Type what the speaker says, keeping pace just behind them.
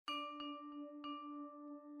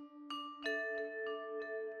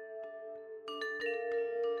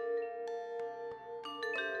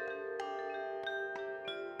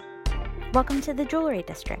Welcome to the Jewelry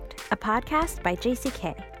District, a podcast by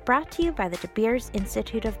JCK, brought to you by the De Beers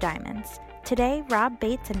Institute of Diamonds. Today, Rob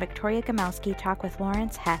Bates and Victoria Gamelski talk with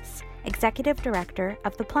Lawrence Hess, Executive Director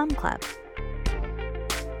of the Plum Club.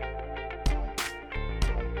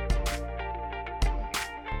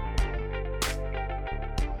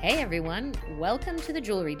 Hey everyone, welcome to the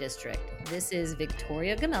Jewelry District. This is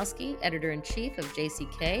Victoria Gamelski, Editor-in-Chief of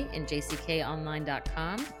JCK and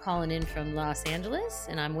jckonline.com, calling in from Los Angeles,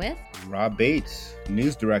 and I'm with Rob Bates,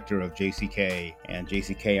 News Director of JCK and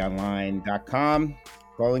jckonline.com,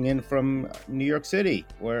 calling in from New York City,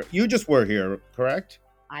 where you just were here, correct?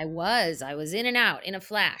 I was in and out in a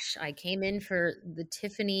flash. I came in for the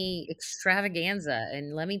Tiffany extravaganza,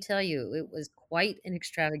 and let me tell you, it was quite an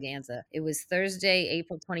extravaganza. It was Thursday,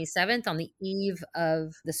 April 27th, on the eve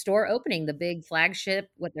of the store opening, the big flagship,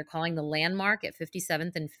 what they're calling the Landmark at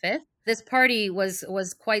 57th and 5th. This party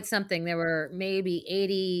was quite something. There were maybe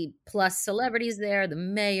 80 plus celebrities there. The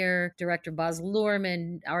mayor, director Baz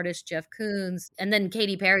Luhrmann, artist Jeff Koons, and then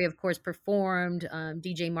Katy Perry, of course, performed,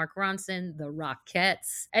 DJ Mark Ronson, the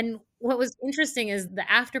Rockettes. And what was interesting is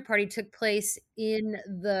the after party took place in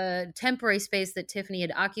the temporary space that Tiffany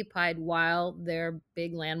had occupied while their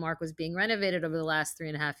big Landmark was being renovated over the last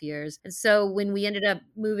 3.5 years. And so when we ended up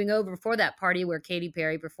moving over for that party where Katy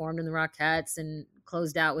Perry performed in the Rockettes and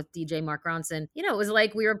closed out with DJ Mark Ronson, it was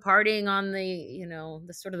like we were partying on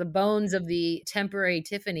the sort of the bones of the temporary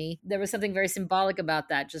Tiffany. There was something very symbolic about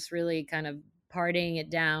that, just really kind of partying it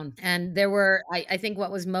down. And there were, I think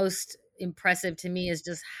what was most impressive to me is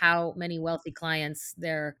just how many wealthy clients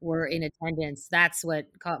there were in attendance. That's what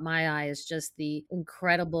caught my eye, is just the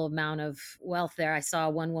incredible amount of wealth there. I saw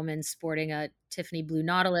one woman sporting a Tiffany blue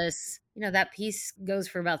Nautilus. That piece goes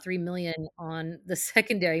for about $3 million on the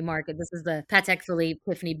secondary market. This is the Patek Philippe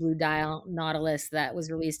Tiffany blue dial Nautilus that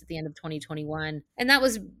was released at the end of 2021. And that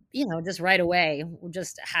was, just right away,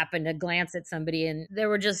 just happened to glance at somebody. And there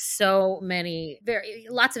were just so many,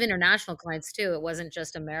 lots of international clients too. It wasn't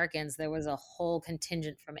just Americans. There was a whole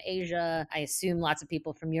contingent from Asia. I assume lots of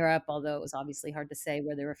people from Europe, although it was obviously hard to say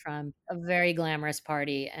where they were from. A very glamorous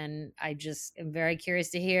party. And I just am very curious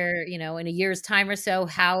to hear, in a year's time or so,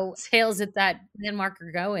 how sales at that Landmark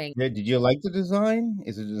are going. Yeah, did you like the design?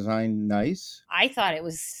 Is the design nice? I thought it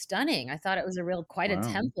was stunning. I thought it was quite a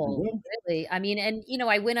temple, really. I mean, and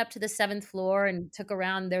I went up to the 7th floor and took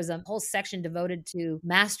around. There's a whole section devoted to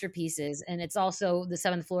masterpieces, and it's also, the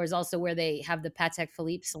 7th floor is also where they have the Patek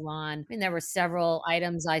Philippe salon. I mean, there were several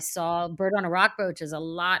items I saw. Bird on a rock brooches, a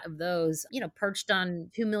lot of those, perched on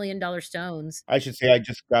 $2 million stones. I should say I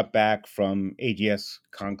just got back from AGS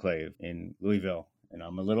Conclave in Louisville. And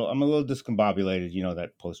I'm a little discombobulated,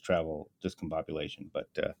 that post-travel discombobulation. But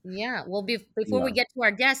yeah, well, before we get to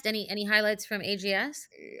our guest, any highlights from AGS?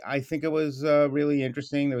 I think it was really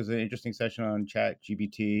interesting. There was an interesting session on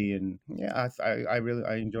ChatGPT, and yeah, I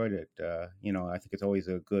really enjoyed it. I think it's always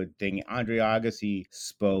a good thing. Andre Agassi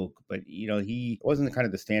spoke, but he wasn't kind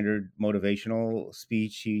of the standard motivational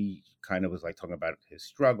speech. He kind of was like talking about his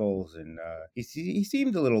struggles, and he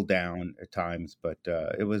seemed a little down at times, but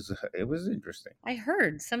it was interesting. I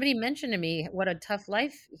heard somebody mention to me what a tough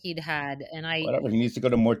life he'd had, and whatever, he needs to go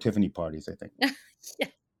to more Tiffany parties, I think. Yeah,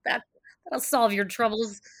 that'll solve your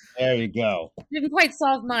troubles. There you go. Didn't quite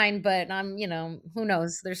solve mine, but I'm, who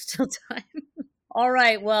knows? There's still time. All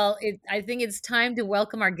right. Well, I think it's time to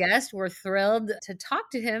welcome our guest. We're thrilled to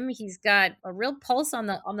talk to him. He's got a real pulse on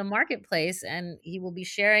the marketplace, and he will be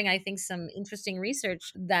sharing, I think, some interesting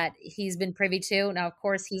research that he's been privy to. Now, of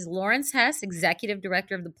course, he's Lawrence Hess, Executive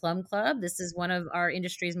Director of the Plum Club. This is one of our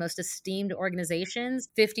industry's most esteemed organizations,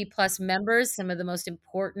 50 plus members, some of the most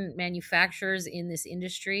important manufacturers in this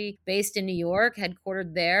industry, based in New York,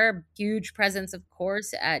 headquartered there. Huge presence, of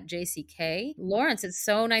course, at JCK. Lawrence, it's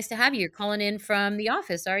so nice to have you. You're calling in from the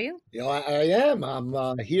office, are you? Yeah, I am.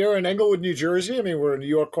 I'm here in Englewood, New Jersey. I mean, we're a New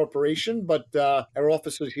York corporation, but our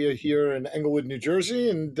office is here in Englewood, New Jersey,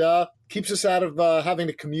 and keeps us out of having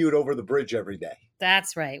to commute over the bridge every day.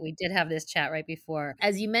 That's right. We did have this chat right before.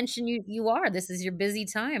 As you mentioned, this is your busy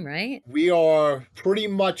time, right? We are pretty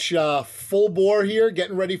much full bore here,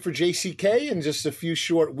 getting ready for JCK in just a few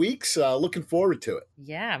short weeks. Looking forward to it.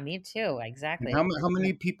 Yeah, me too. Exactly. How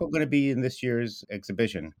many people are going to be in this year's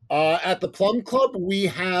exhibition? At the Plum Club, we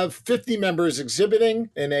have 50 members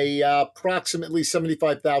exhibiting in a approximately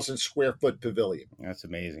 75,000 square foot pavilion. That's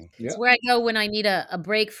amazing. It's where I go when I need a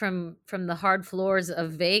break from the hard floors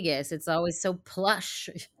of Vegas. It's always so plush plush.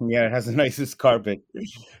 Yeah, it has the nicest carpet. The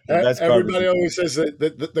best carpet. Everybody always says that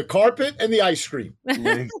the carpet and the ice cream.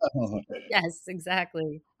 Yes,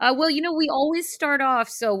 exactly. Well, we always start off,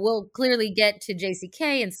 so we'll clearly get to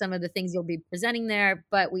JCK and some of the things you'll be presenting there,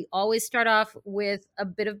 but we always start off with a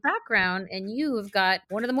bit of background, and you have got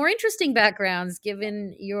one of the more interesting backgrounds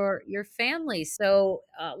given your family. So,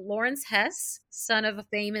 Lawrence Hess, son of a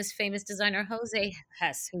famous designer Jose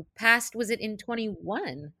Hess, who passed, was it in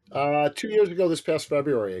 21? 2 years ago, this past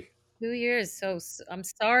February. 2 years. So I'm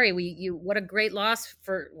sorry. What a great loss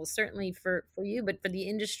well, certainly for you, but for the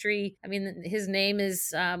industry. I mean, his name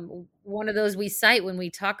is one of those we cite when we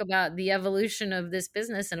talk about the evolution of this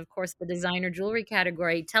business, and of course, the designer jewelry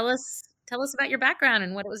category. Tell us about your background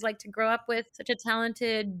and what it was like to grow up with such a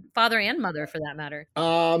talented father and mother, for that matter.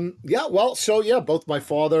 Yeah, well, so yeah, both my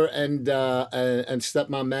father and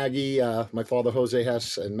stepmom Maggie, my father Jose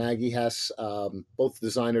Hess and Maggie Hess, both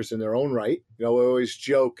designers in their own right. We always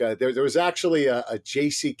joke. There was actually a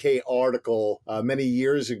JCK article many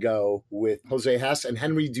years ago with Jose Hess and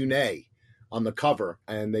Henry Dunay on the cover,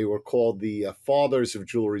 and they were called the fathers of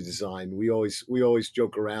jewelry design. We always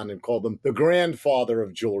joke around and call them the grandfather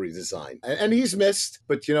of jewelry design. And he's missed,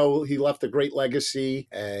 but he left a great legacy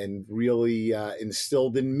and really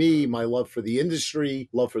instilled in me my love for the industry,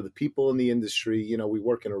 love for the people in the industry. We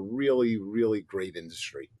work in a really, really great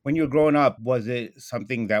industry. When you were growing up, was it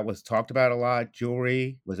something that was talked about a lot?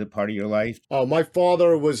 Jewelry? Was it part of your life? Oh, my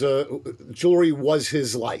father jewelry was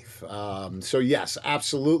his life. So yes,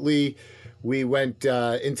 absolutely. We went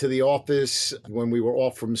into the office when we were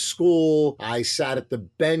off from school. I sat at the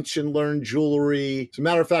bench and learned jewelry. As a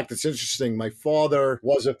matter of fact, it's interesting. My father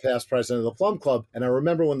was a past president of the Plum Club, and I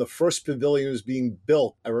remember when the first pavilion was being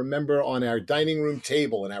built, I remember on our dining room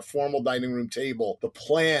table, in our formal dining room table, the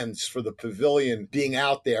plans for the pavilion being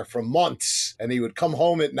out there for months, and he would come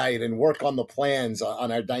home at night and work on the plans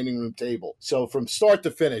on our dining room table. So from start to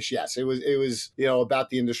finish, yes, it was about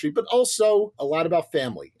the industry, but also a lot about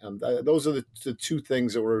family. Those are the two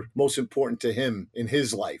things that were most important to him in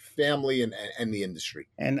his life: family and the industry.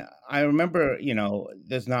 And I remember,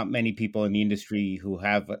 there's not many people in the industry who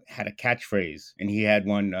have had a catchphrase, and he had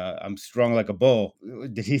one. I'm strong like a bull.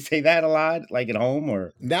 Did he say that a lot, like at home,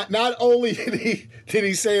 or not only did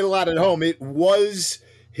he say it a lot at home, it was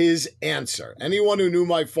his answer. Anyone who knew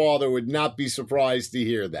my father would not be surprised to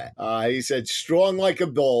hear that. He said, strong like a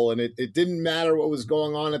bull, and it didn't matter what was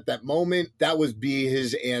going on at that moment. That would be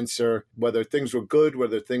his answer, whether things were good,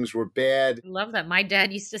 whether things were bad. Love that. My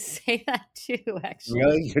dad used to say that too, actually.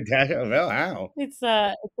 Really? Your dad? Well, wow. It's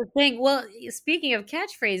a thing. Well, speaking of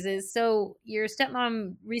catchphrases, so your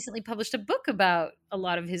stepmom recently published a book about a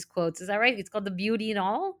lot of his quotes. Is that right? It's called The Beauty in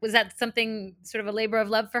All. Was that something sort of a labor of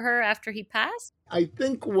love for her after he passed? I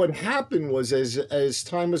think what happened was as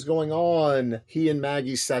time was going on, he and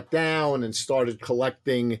Maggie sat down and started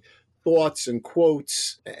collecting thoughts and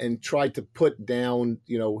quotes and tried to put down,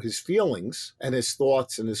 his feelings and his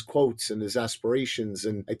thoughts and his quotes and his aspirations.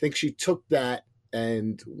 And I think she took that,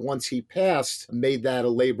 and once he passed, made that a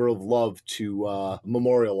labor of love to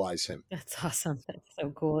memorialize him. That's awesome. That's so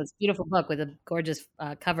cool. It's a beautiful book with a gorgeous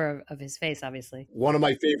cover of his face, obviously. One of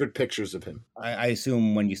my favorite pictures of him. I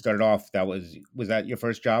assume when you started off, was that your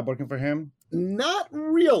first job working for him? Not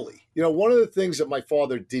really. One of the things that my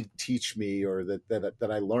father did teach me, or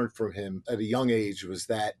that I learned from him at a young age, was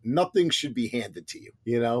that nothing should be handed to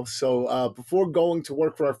you. So before going to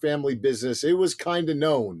work for our family business, it was kind of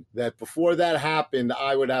known that before that happened,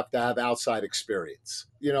 I would have to have outside experience.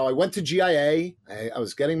 I went to GIA. I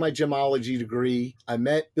was getting my gemology degree. I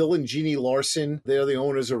met Bill and Jeannie Larson. They're the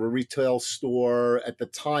owners of a retail store at the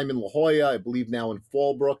time in La Jolla, I believe now in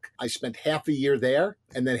Fallbrook. I spent half a year there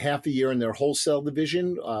and then half a year in their wholesale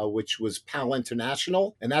division, which was PAL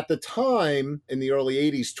International. And at the time, in the early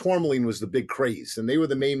 80s, tourmaline was the big craze. And they were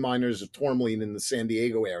the main miners of tourmaline in the San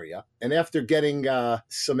Diego area. And after getting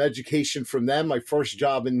some education from them, my first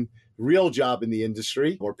real job in the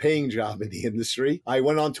industry, or paying job in the industry, I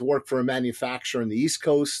went on to work for a manufacturer in the East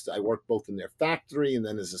Coast. I worked both in their factory and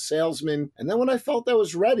then as a salesman. And then when I felt I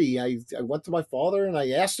was ready, I went to my father and I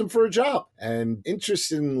asked him for a job. And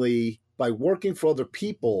interestingly, by working for other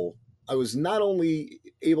people, I was not only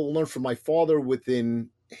able to learn from my father within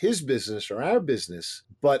his business or our business,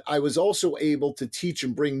 but I was also able to teach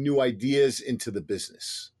and bring new ideas into the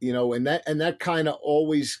business. And that kind of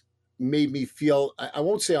always made me feel, I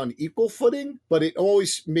won't say on equal footing, but it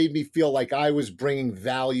always made me feel like I was bringing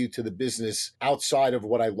value to the business outside of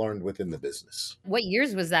what I learned within the business. What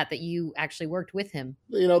years was that you actually worked with him?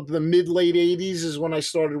 The mid-late 80s is when I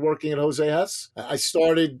started working at Jose Hess. I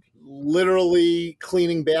started literally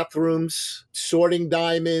cleaning bathrooms, sorting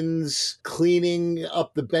diamonds, cleaning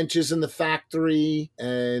up the benches in the factory.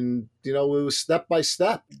 And, it was step by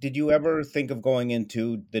step. Did you ever think of going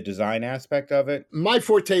into the design aspect of it? My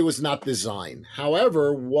forte was not design.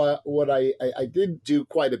 However, what I did do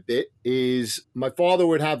quite a bit is my father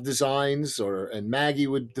would have designs and Maggie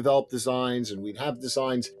would develop designs and we'd have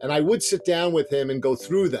designs and I would sit down with him and go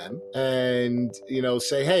through them and,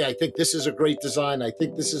 say, hey, I think this is a great design. I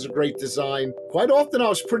think this is a great design. Quite often I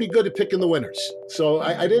was pretty good at picking the winners. So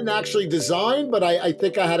I didn't actually design, but I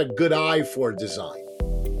think I had a good eye for design.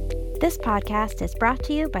 This podcast is brought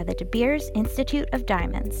to you by the De Beers Institute of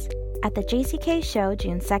Diamonds. At the JCK show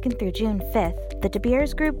June 2nd through June 5th, the De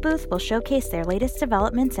Beers Group booth will showcase their latest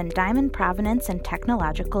developments in diamond provenance and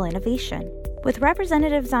technological innovation. With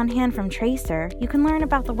representatives on hand from Tracer, you can learn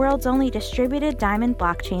about the world's only distributed diamond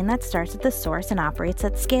blockchain that starts at the source and operates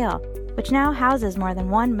at scale, which now houses more than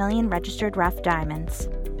 1 million registered rough diamonds.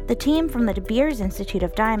 The team from the De Beers Institute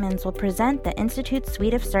of Diamonds will present the Institute's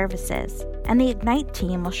suite of services, and the Ignite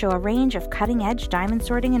team will show a range of cutting-edge diamond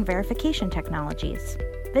sorting and verification technologies.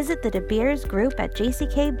 Visit the De Beers Group at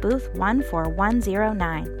JCK Booth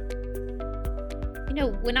 14109.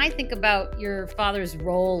 When I think about your father's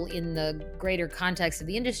role in the greater context of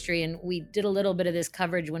the industry, and we did a little bit of this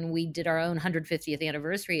coverage when we did our own 150th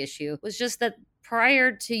anniversary issue, was just that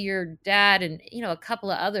prior to your dad and, a couple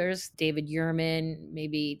of others, David Yurman,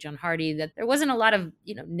 maybe John Hardy, that there wasn't a lot of,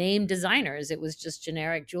 name designers. It was just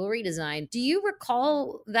generic jewelry design. Do you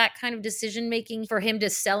recall that kind of decision-making for him to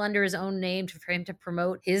sell under his own name, for him to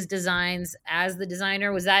promote his designs as the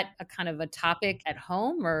designer? Was that a kind of a topic at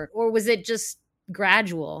home or was it just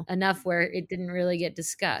gradual enough where it didn't really get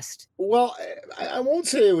discussed? Well, I won't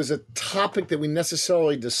say it was a topic that we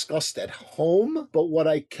necessarily discussed at home, but what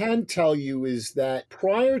I can tell you is that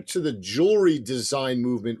prior to the jewelry design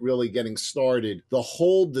movement really getting started, the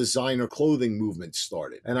whole designer clothing movement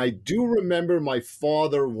started. And I do remember my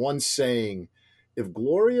father once saying, if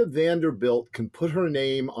Gloria Vanderbilt can put her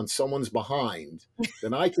name on someone's behind,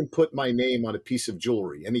 then I can put my name on a piece of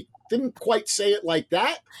jewelry. And he didn't quite say it like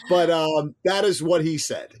that, but that is what he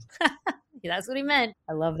said. That's what he meant.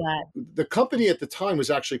 I love that. The company at the time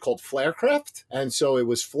was actually called Flarecraft. And so it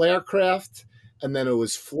was Flarecraft, and then it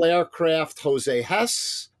was Flarecraft Jose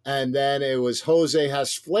Hess, and then it was Jose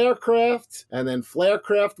Hess Flarecraft, and then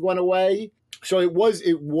Flarecraft went away. So it was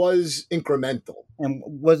incremental. And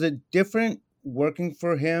was it different working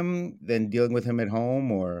for him than dealing with him at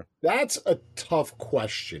home, or? That's a tough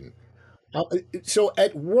question. So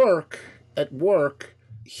at work,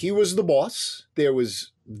 he was the boss. There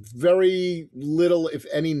was very little, if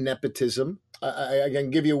any, nepotism. I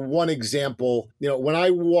can give you one example. When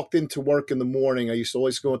I walked into work in the morning, I used to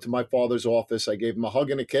always go into my father's office. I gave him a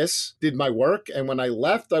hug and a kiss, did my work. And when I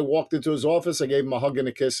left, I walked into his office. I gave him a hug and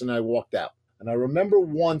a kiss, and I walked out. And I remember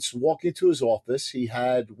once walking to his office, he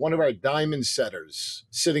had one of our diamond setters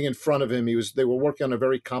sitting in front of him. They were working on a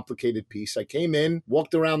very complicated piece. I came in,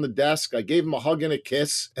 walked around the desk, I gave him a hug and a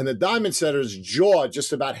kiss, and the diamond setter's jaw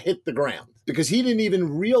just about hit the ground because he didn't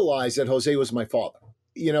even realize that Jose was my father.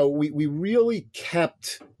 We really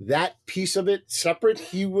kept that piece of it separate.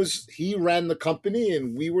 He ran the company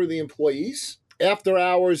and we were the employees. After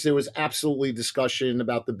hours, there was absolutely discussion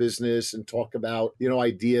about the business and talk about,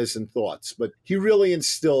 ideas and thoughts. But he really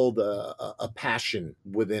instilled a passion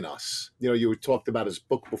within us. You talked about his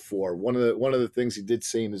book before. One of the things he did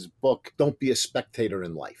say in his book, don't be a spectator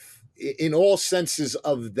in life. In all senses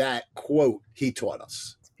of that quote, he taught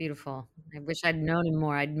us. It's beautiful. I wish I'd known him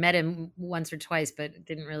more. I'd met him once or twice, but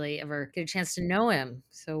didn't really ever get a chance to know him.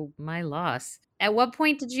 So my loss. At what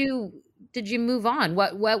point did you move on?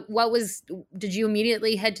 Did you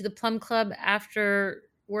immediately head to the Plum Club after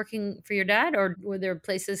working for your dad, or were there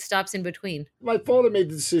stops in between? My father made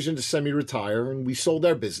the decision to semi-retire, and we sold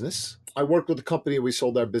our business. I worked with the company we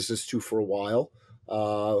sold our business to for a while.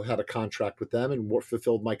 Had a contract with them and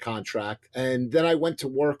fulfilled my contract. And then I went to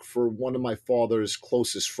work for one of my father's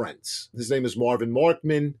closest friends. His name is Marvin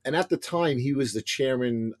Markman. And at the time, he was the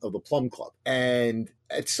chairman of the Plum Club. And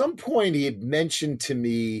at some point, he had mentioned to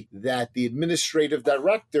me that the administrative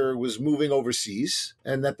director was moving overseas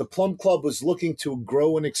and that the Plum Club was looking to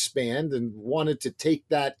grow and expand and wanted to take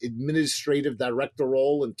that administrative director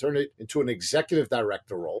role and turn it into an executive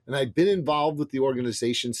director role. And I'd been involved with the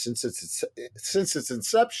organization since its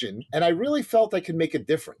inception, and I really felt I could make a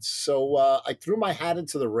difference. So I threw my hat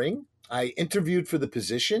into the ring. I interviewed for the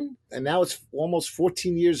position, and now it's almost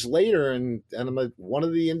 14 years later, and I'm one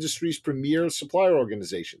of the industry's premier supplier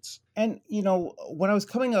organizations. And, when I was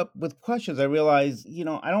coming up with questions, I realized,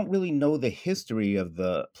 I don't really know the history of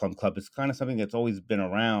the Plum Club. It's kind of something that's always been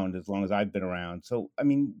around as long as I've been around. So, I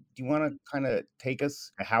mean, do you want to kind of take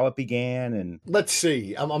us to how it began? And Let's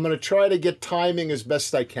see. I'm going to try to get timing as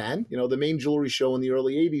best I can. The main jewelry show in the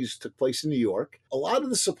early 80s took place in New York. A lot of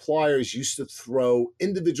the suppliers used to throw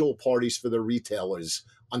individual parties for their retailers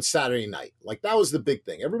on Saturday night. Like that was the big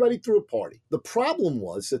thing. Everybody threw a party. The problem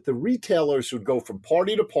was that the retailers would go from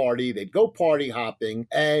party to party, they'd go party hopping,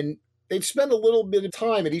 and they'd spend a little bit of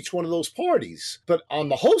time at each one of those parties. But on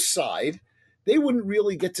the host side, they wouldn't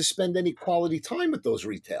really get to spend any quality time with those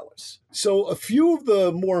retailers. So a few of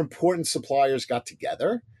the more important suppliers got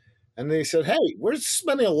together and they said, hey, we're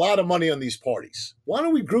spending a lot of money on these parties. Why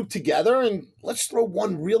don't we group together and let's throw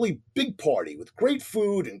one really big party with great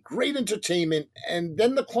food and great entertainment, and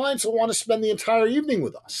then the clients will want to spend the entire evening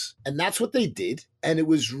with us. And that's what they did. And it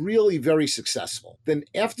was really very successful. Then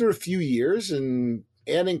after a few years and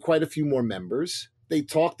adding quite a few more members, they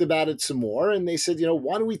talked about it some more and they said,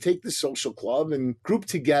 why don't we take the social club and group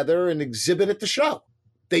together and exhibit at the show?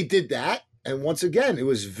 They did that. And once again, it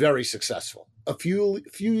was very successful. A few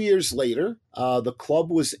years later, the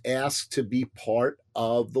club was asked to be part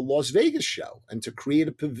of the Las Vegas show and to create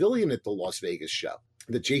a pavilion at the Las Vegas show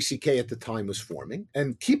that JCK at the time was forming.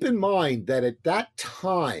 And keep in mind that at that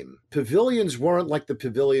time, pavilions weren't like the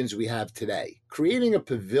pavilions we have today. Creating a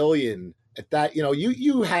pavilion at that,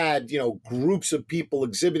 you had, groups of people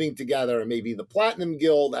exhibiting together, and maybe the Platinum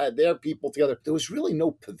Guild had their people together. There was really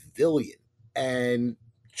no pavilion. And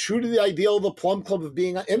true to the ideal of the Plum Club of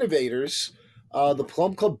being innovators, the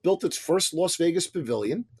Plum Club built its first Las Vegas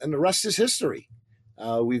pavilion, and the rest is history.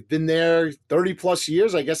 We've been there 30 plus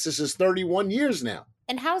years. I guess this is 31 years now.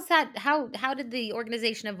 And how's that? How did the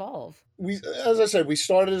organization evolve? As I said, we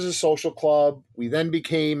started as a social club. We then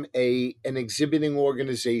became an exhibiting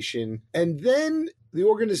organization, and then the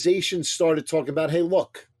organization started talking about, hey,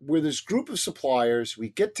 look, we're this group of suppliers. We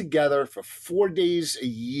get together for 4 days a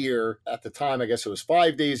year. At the time, I guess it was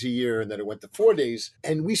 5 days a year, and then it went to 4 days.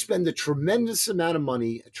 And we spend a tremendous amount of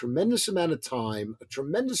money, a tremendous amount of time, a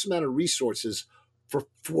tremendous amount of resources for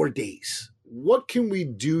 4 days. What can we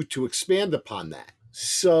do to expand upon that?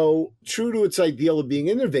 So, true to its ideal of being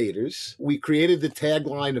innovators, we created the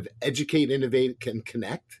tagline of Educate, Innovate, and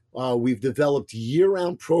Connect. We've developed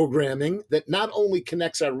year-round programming that not only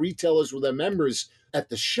connects our retailers with our members at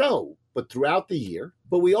the show, but throughout the year.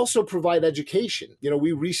 But we also provide education.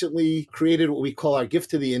 We recently created what we call our gift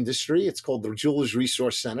to the industry. It's called the Jewelers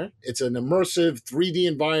Resource Center. It's an immersive 3D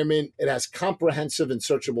environment. It has comprehensive and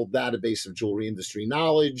searchable database of jewelry industry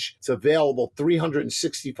knowledge. It's available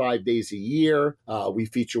 365 days a year. We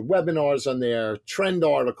feature webinars on there, trend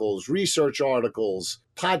articles, research articles,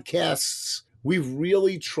 podcasts. We've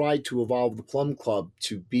really tried to evolve the Plum Club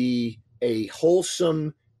to be a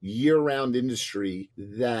wholesome, year-round industry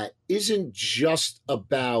that isn't just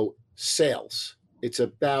about sales. It's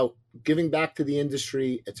about giving back to the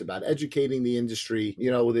industry. It's about educating the industry.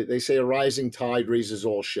 They say a rising tide raises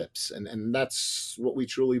all ships, and that's what we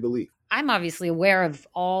truly believe. I'm obviously aware of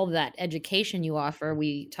all that education you offer.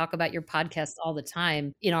 We talk about your podcast all the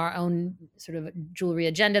time in our own sort of jewelry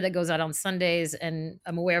agenda that goes out on Sundays. And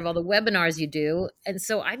I'm aware of all the webinars you do. And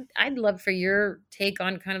so I'd love for your take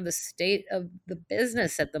on kind of the state of the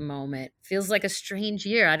business at the moment. Feels like a strange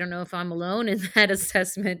year. I don't know if I'm alone in that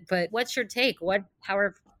assessment, but what's your take? How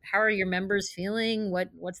are your members feeling?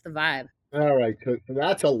 What's the vibe? All right, so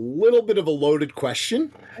that's a little bit of a loaded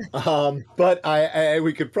question, but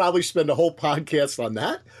we could probably spend a whole podcast on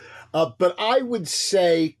that. But I would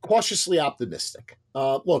say cautiously optimistic.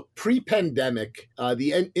 Look, pre-pandemic,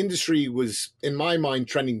 the industry was, in my mind,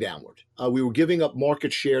 trending downward. We were giving up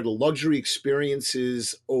market share to luxury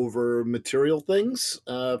experiences over material things,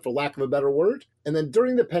 for lack of a better word. And then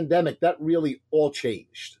during the pandemic, that really all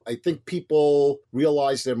changed. I think people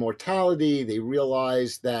realized their mortality. They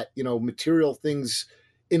realized that, material things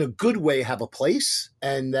in a good way have a place,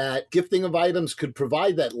 and that gifting of items could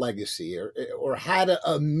provide that legacy or had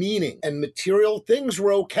a meaning, and material things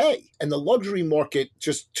were okay. And the luxury market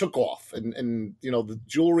just took off, and the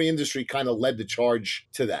jewelry industry kind of led the charge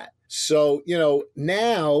to that. So,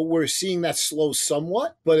 now we're seeing that slow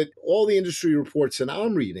somewhat, but all the industry reports that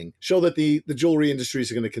I'm reading show that the jewelry industry is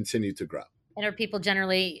going to continue to grow. And are people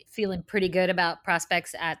generally feeling pretty good about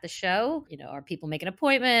prospects at the show? Are people making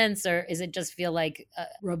appointments, or is it just feel like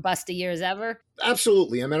robust a year as ever?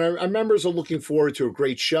 Absolutely. I mean, our members are looking forward to a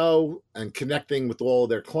great show and connecting with all of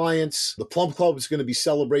their clients. The Plum Club is going to be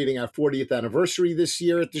celebrating our 40th anniversary this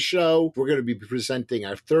year at the show. We're going to be presenting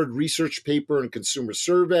our third research paper and consumer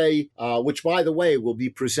survey, which, by the way, will be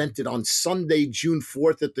presented on Sunday, June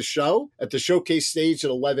 4th at the showcase stage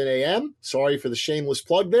at 11 a.m. Sorry for the shameless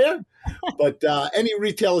plug there. But any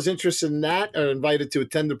retailers interested in that are invited to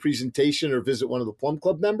attend the presentation or visit one of the Plum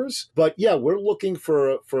Club members. But yeah, we're looking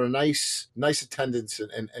for a nice attendance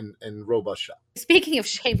and robust show. Speaking of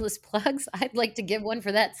shameless plugs, I'd like to give one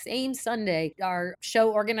for that same Sunday. Our show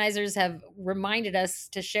organizers have reminded us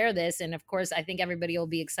to share this, and of course, I think everybody will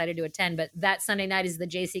be excited to attend. But that Sunday night is the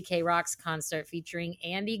JCK Rocks concert featuring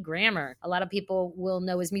Andy Grammer. A lot of people will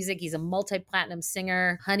know his music. He's a multi-platinum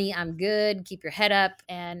singer. Honey, I'm Good, Keep Your Head Up,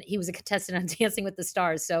 and he was a contestant on Dancing with the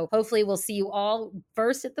Stars. So hopefully we'll see you all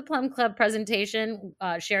first at the Plum Club presentation,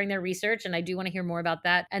 sharing their research, and I do want to hear more about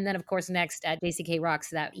that. And then, of course, next at JCK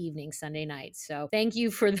Rocks that evening, Sunday night. So thank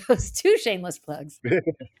you for those two shameless plugs.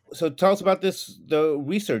 So tell us about the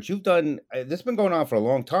research you've done. This has been going on for a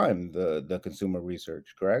long time, the consumer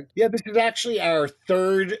research, correct? Yeah, this is actually our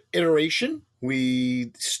third iteration.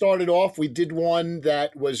 We started off, we did one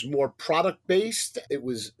that was more product based. It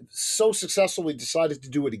was so successful, we decided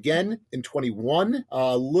to do it again in 21,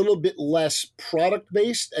 a little bit less product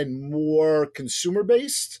based and more consumer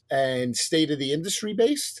based and state of the industry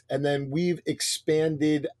based. And then we've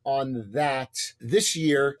expanded on that this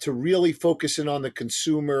year to really focus in on the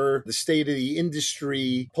consumer, the state of the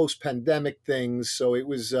industry, post pandemic things. So it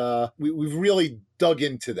was, we've really dug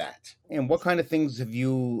into that. And what kind of things have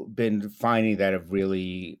you been finding that have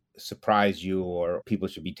really surprised you or people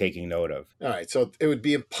should be taking note of? All right, so it would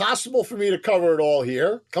be impossible for me to cover it all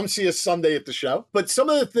here. Come see us Sunday at the show. But some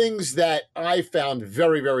of the things that I found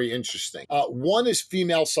very, very interesting. One is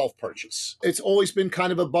female self-purchase. It's always been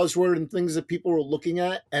kind of a buzzword and things that people are looking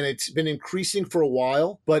at, and it's been increasing for a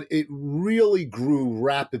while, but it really grew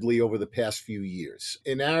rapidly over the past few years.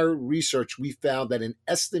 In our research, we found that an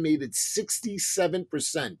estimated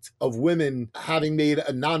 67% of women having made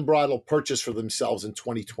a non-bridal purchase for themselves in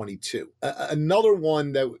 2022. Another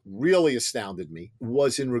one that really astounded me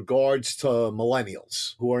was in regards to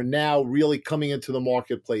millennials who are now really coming into the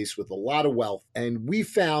marketplace with a lot of wealth. And we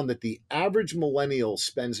found that the average millennial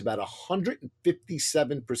spends about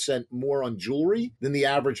 157% more on jewelry than the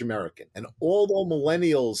average American. And although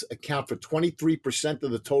millennials account for 23%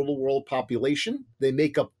 of the total world population, they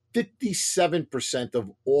make up 57%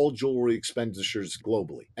 of all jewelry expenditures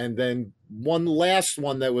globally. And then one last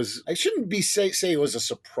one that was, I shouldn't be say it was a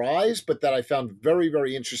surprise, but that I found very,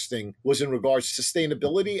 very interesting was in regards to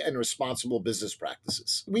sustainability and responsible business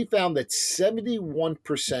practices. We found that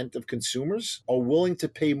 71% of consumers are willing to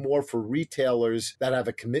pay more for retailers that have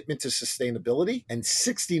a commitment to sustainability, and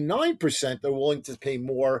 69% are willing to pay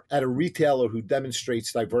more at a retailer who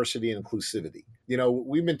demonstrates diversity and inclusivity. You know,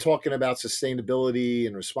 we've been talking about sustainability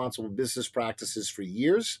and responsible business practices for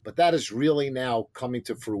years, but that is really now coming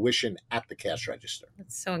to fruition at the cash register.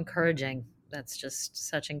 That's so encouraging. That's just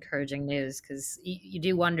such encouraging news, because you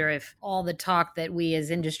do wonder if all the talk that we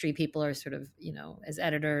as industry people are sort of, you know, as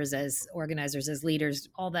editors, as organizers, as leaders,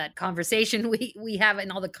 all that conversation we have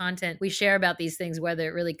and all the content we share about these things, whether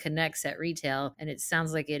it really connects at retail. And it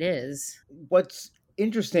sounds like it is. What's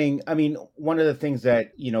interesting, I mean, one of the things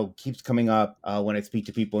that, you know, keeps coming up when I speak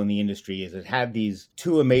to people in the industry is it had these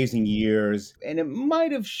two amazing years, and it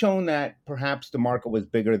might have shown that perhaps the market was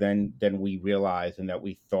bigger than we realized and that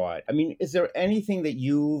we thought. I mean, is there anything that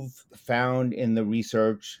you've found in the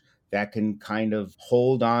research that can kind of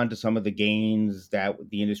hold on to some of the gains that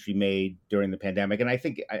the industry made during the pandemic? And I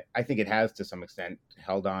think it has to some extent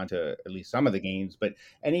held on to at least some of the gains, but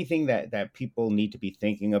anything that people need to be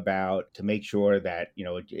thinking about to make sure that, you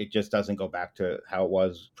know, it just doesn't go back to how it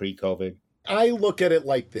was pre-COVID? I look at it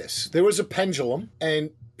like this. There was a pendulum,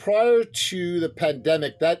 and prior to the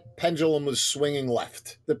pandemic, that pendulum was swinging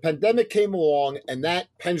left. The pandemic came along, and that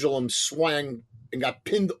pendulum swung and got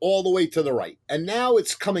pinned all the way to the right. And now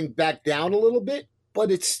it's coming back down a little bit,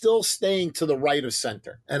 but it's still staying to the right of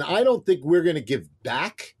center. And I don't think we're going to give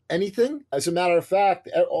back anything. As a matter of fact,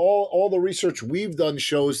 all the research we've done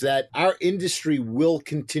shows that our industry will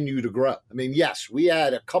continue to grow. I mean, yes, we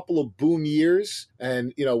had a couple of boom years,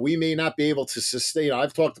 and, you know, we may not be able to sustain.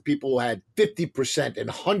 I've talked to people who had 50% and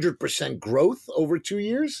 100% growth over 2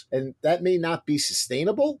 years, and that may not be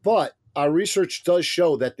sustainable, but our research does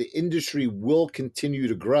show that the industry will continue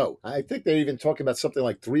to grow. I think they're even talking about something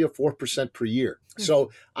like 3 or 4% per year.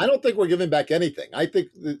 So I don't think we're giving back anything. I think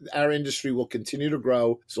our industry will continue to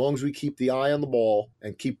grow as long as we keep the eye on the ball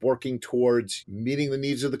and keep working towards meeting the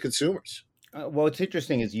needs of the consumers. Well, what's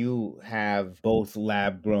interesting is you have both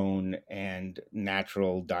lab grown and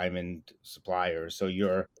natural diamond suppliers. So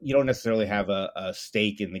you don't necessarily have a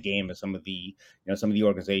stake in the game as some of the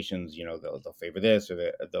organizations, they'll favor this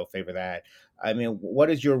or they'll favor that. I mean, what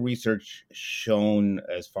has your research shown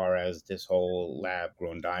as far as this whole lab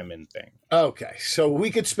grown diamond thing? Okay, so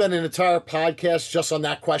we could spend an entire podcast just on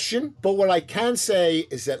that question, but what I can say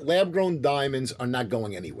is that lab grown diamonds are not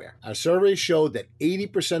going anywhere. Our survey showed that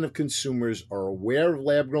 80% of consumers are aware of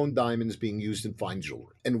lab grown diamonds being used in fine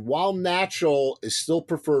jewelry. And while natural is still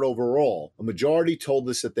preferred overall, a majority told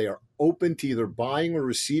us that they are open to either buying or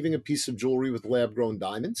receiving a piece of jewelry with lab-grown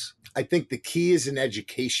diamonds. I think the key is in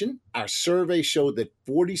education. Our survey showed that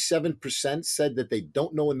 47% said that they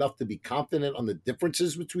don't know enough to be confident on the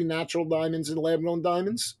differences between natural diamonds and lab-grown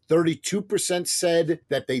diamonds. 32% said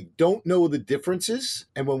that they don't know the differences.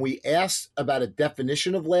 And when we asked about a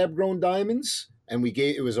definition of lab-grown diamonds, and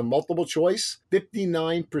it was a multiple choice,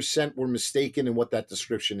 59% were mistaken in what that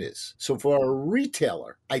description is. So for a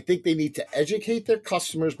retailer, I think they need to educate their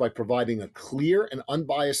customers by providing a clear and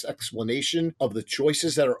unbiased explanation of the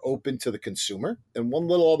choices that are open to the consumer. And one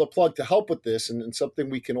little other plug to help with this, and something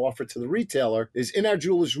we can offer to the retailer, is in our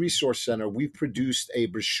Jewelers Resource Center, we've produced a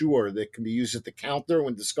brochure that can be used at the counter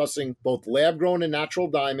when discussing both lab-grown and natural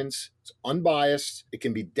diamonds. It's unbiased. It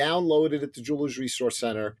can be downloaded at the Jewelers Resource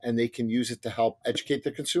Center, and they can use it to help educate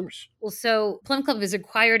their consumers. Well, so Plum Club has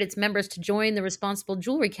required its members to join the Responsible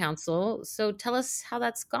Jewelry Council. So tell us how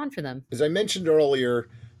that's gone for them. As I mentioned earlier,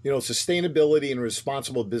 sustainability and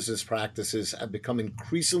responsible business practices have become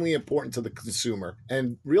increasingly important to the consumer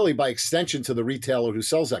and really by extension to the retailer who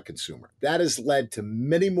sells that consumer. That has led to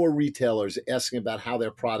many more retailers asking about how their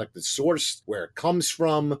product is sourced, where it comes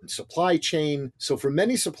from, supply chain. So for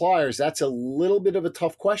many suppliers, that's a little bit of a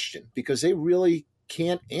tough question because they really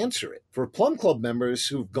can't answer it. For Plum Club members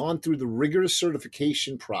who've gone through the rigorous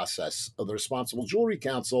certification process of the Responsible Jewelry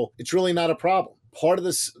Council, it's really not a problem. Part of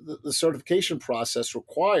the certification process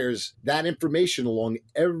requires that information along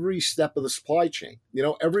every step of the supply chain.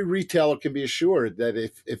 Every retailer can be assured that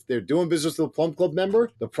if they're doing business with a Plum Club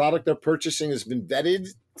member, the product they're purchasing has been vetted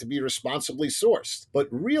to be responsibly sourced. But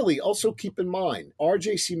really, also keep in mind,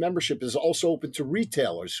 RJC membership is also open to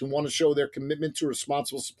retailers who want to show their commitment to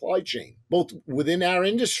responsible supply chain, both within our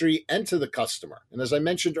industry and to the customer. And as I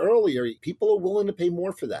mentioned earlier, people are willing to pay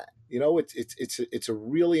more for that. It's a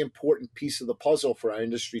really important piece of the puzzle for our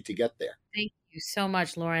industry to get there. Thank you so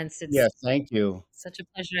much, Lawrence. It's Yes, thank you. such a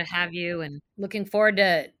pleasure to have you, and looking forward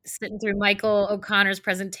to sitting through Michael O'Connor's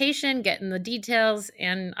presentation, getting the details,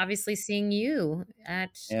 and obviously seeing you at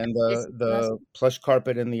the plush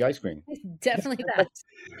carpet and the ice cream. Definitely that.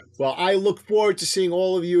 Well, I look forward to seeing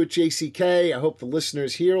all of you at JCK. I hope the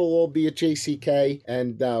listeners here will all be at JCK.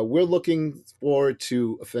 And we're looking forward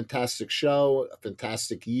to a fantastic show, a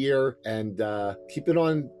fantastic year, and keeping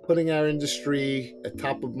on putting our industry at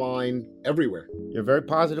top of mind everywhere. You're very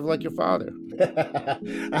positive like your father.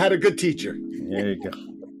 I had a good teacher. There you go.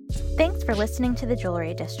 Thanks for listening to The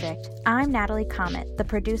Jewelry District. I'm Natalie Comet, the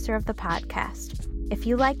producer of the podcast. If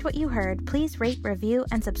you liked what you heard, please rate, review,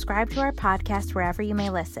 and subscribe to our podcast wherever you may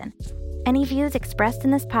listen. Any views expressed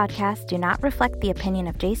in this podcast do not reflect the opinion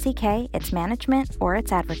of JCK, its management, or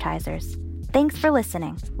its advertisers. Thanks for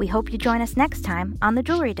listening. We hope you join us next time on The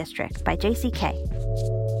Jewelry District by JCK.